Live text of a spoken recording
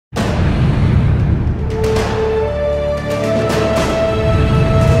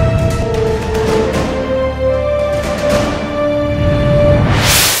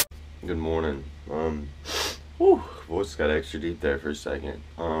got extra deep there for a second.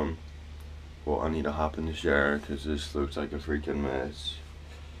 Well, I need to hop in the shower because this looks like a freaking mess.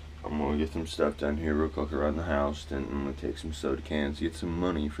 I'm gonna get some stuff down here real quick around the house, then I'm gonna take some soda cans, get some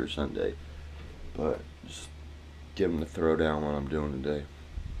money for Sunday. But just give them the throw down what I'm doing today.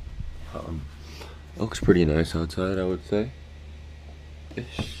 It looks pretty nice outside, I would say.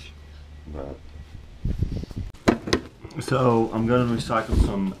 Ish. But so I'm gonna recycle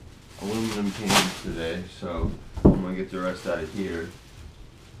some aluminum cans today, so I'm gonna get the rest out of here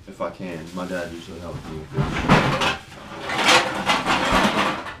if I can. My dad usually helps me with this.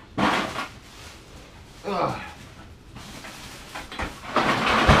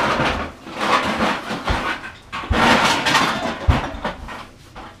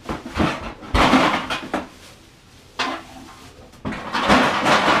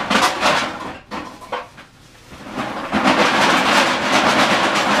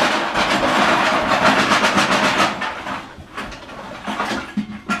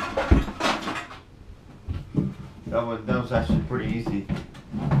 That was actually pretty easy.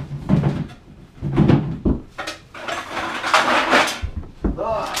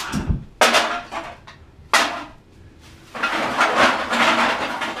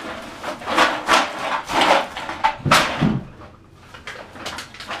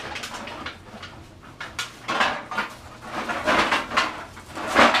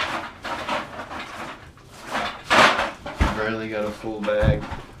 Barely got a full bag,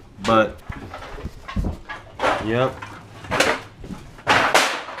 but yep.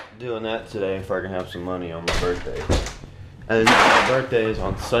 Doing that today if I can have some money on my birthday. And my birthday is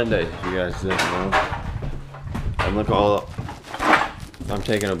on Sunday, if you guys didn't know. And look all I'm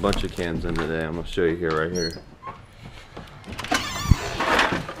taking a bunch of cans in today. I'm gonna show you here right here.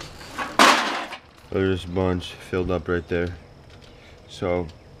 There's a bunch filled up right there. So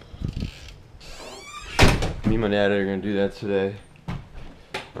me and my dad are gonna do that today.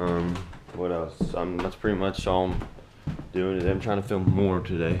 What else? That's pretty much all I'm doing today. I'm trying to film more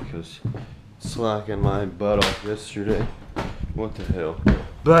today because slacking my butt off yesterday. What the hell?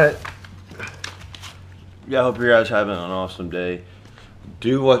 But yeah, I hope you guys having an awesome day.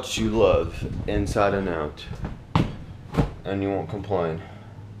 Do what you love inside and out, and you won't complain.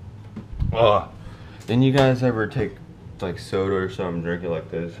 Didn't you guys ever take like soda or something, drink it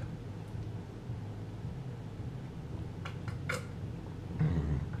like this?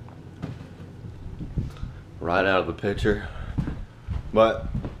 Right out of the picture. But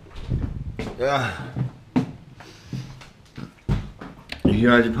yeah, you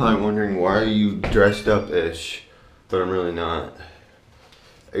guys are probably wondering why are you dressed up ish, but I'm really not.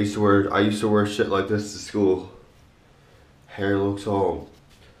 I used to wear shit like this to school. Hair looks all,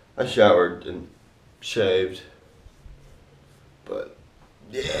 I showered and shaved, but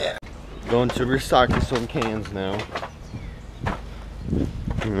yeah. Going to recycle some cans now.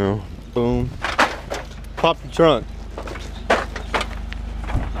 You know, boom. Pop the trunk.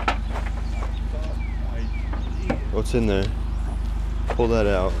 What's in there? Pull that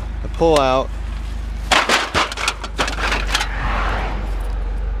out. I pull out.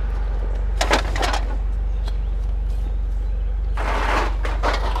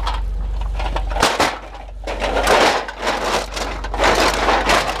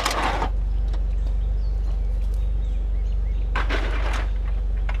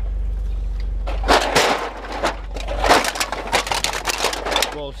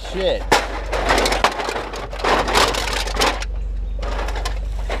 Well, shit.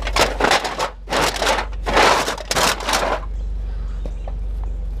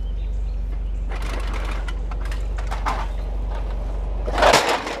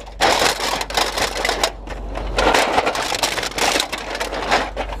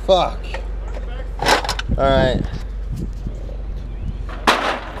 Fuck. All right.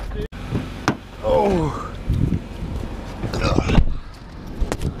 Oh.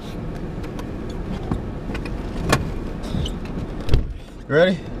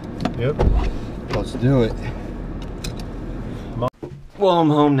 Ready? Yep. Let's do it. Well, I'm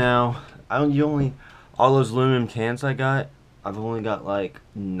home now. All those aluminum cans I got, I've only got like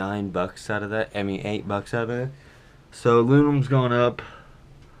 $9 out of that. I mean, $8 out of it. So aluminum's going up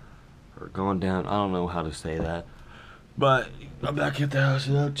or going down. I don't know how to say that. But I'm back at the house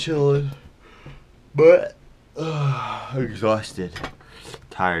now, chilling. But exhausted,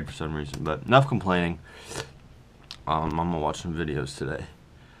 tired for some reason. But enough complaining. I'm gonna watch some videos today.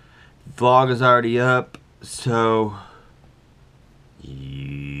 Vlog is already up, so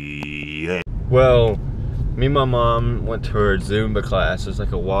yeah. Well, me and my mom went to her Zumba class. It's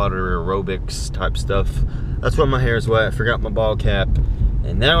like a water aerobics type stuff. That's why my hair is wet. I forgot my ball cap,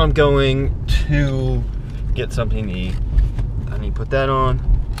 and now I'm going to get something to eat. put that on.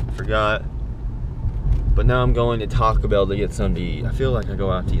 Forgot. But now I'm going to Taco Bell to get something to eat. I feel like I go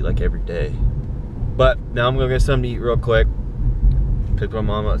out to eat like every day. But now I'm gonna get something to eat real quick. Pick my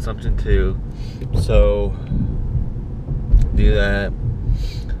mom up something too. So do that.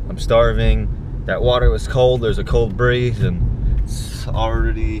 I'm starving. That water was cold. There's a cold breeze and it's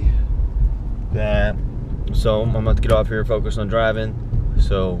already that. So I'm about to get off here and focus on driving.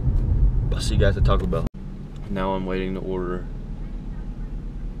 So I'll see you guys at Taco Bell. Now I'm waiting to order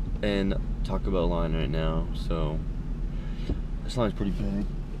in Taco Bell line right now. So this line's pretty big.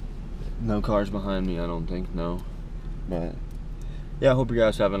 No cars behind me, I don't think, no. But yeah, I hope you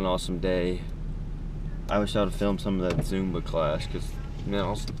guys are having an awesome day. I wish I would have filmed some of that Zumba class, because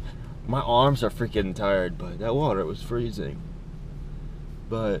man, my arms are freaking tired, but that water was freezing.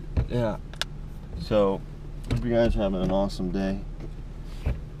 But yeah, so hope you guys are having an awesome day,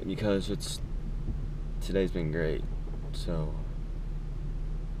 because today's been great. So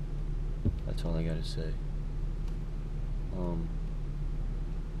that's all I gotta say.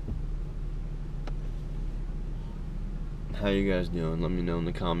 How you guys doing? Let me know in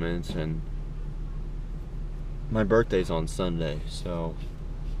the comments. And my birthday's on Sunday, so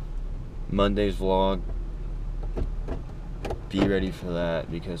Monday's vlog, be ready for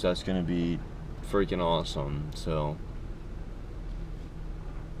that, because that's gonna be freaking awesome. So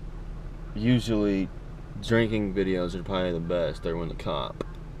usually drinking videos are probably the best. They're when the cop,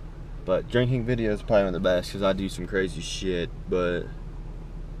 but drinking videos are probably one of the best because I do some crazy shit. But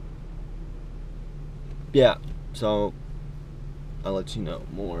yeah, so I'll let you know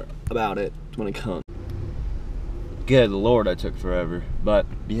more about it when it comes. Good Lord, I took forever. But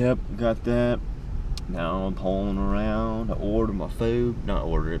yep, got that. Now I'm pulling around to order my food. Not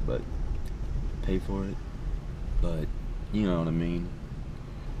order it, but pay for it. But you know what I mean.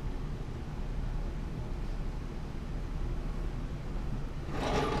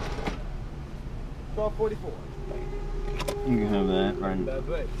 $12.44. You can have that, right? Bad.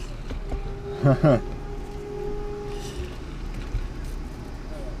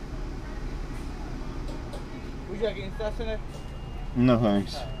 Would you like any stuff in it? No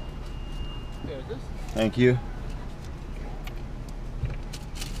thanks. Here's this. Thank you.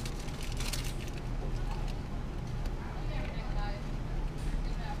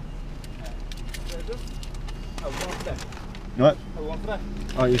 Here's this. Have one for that. What? Have one for that.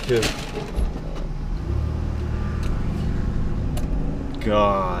 Oh, you too.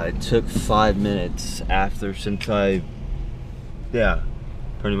 God, it took 5 minutes yeah,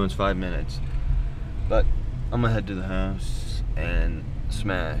 pretty much 5 minutes. But I'm gonna head to the house and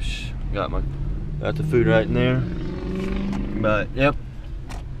smash. Got the food right in there. But yep,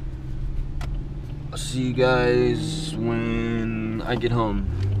 I'll see you guys when I get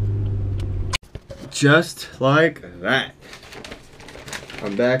home. Just like that,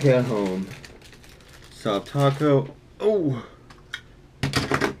 I'm back at home. Saw taco. Oh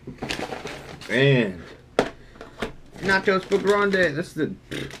man, nachos for grande. That's the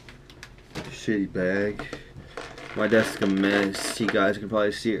shitty bag. My desk's a mess. You guys can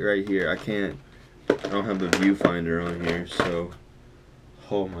probably see it right here. I don't have the viewfinder on here, so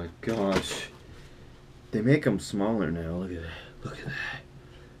oh my gosh, they make them smaller now. Look at that. Look at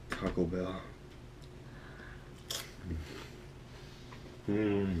that. Taco Bell.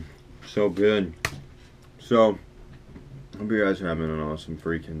 So good. So hope you guys are having an awesome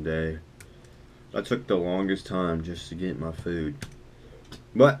freaking day. That took the longest time just to get my food.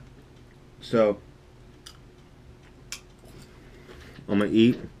 But so I'm gonna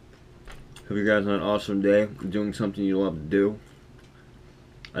eat. Hope you guys have an awesome day. Doing something you love to do,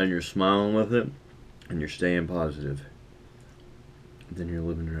 and you're smiling with it, and you're staying positive. Then you're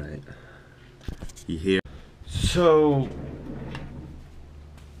living right. You hear? So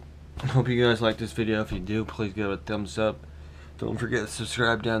hope you guys like this video. If you do, please give it a thumbs up. Don't forget to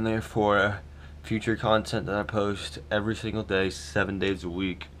subscribe down there for future content that I post every single day, 7 days a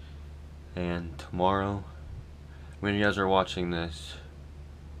week. And tomorrow, when you guys are watching this,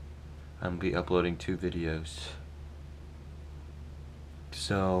 I'm gonna be uploading 2 videos.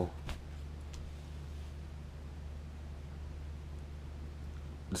 So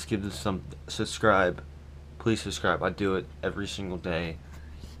let's give this some subscribe. Please subscribe. I do it every single day.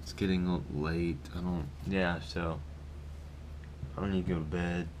 It's getting late. So I don't need to go to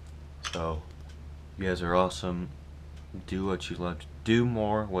bed. So you guys are awesome. Do what you love to do,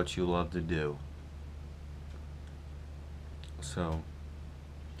 more what you love to do. So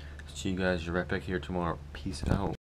see you guys right back here tomorrow. Peace out.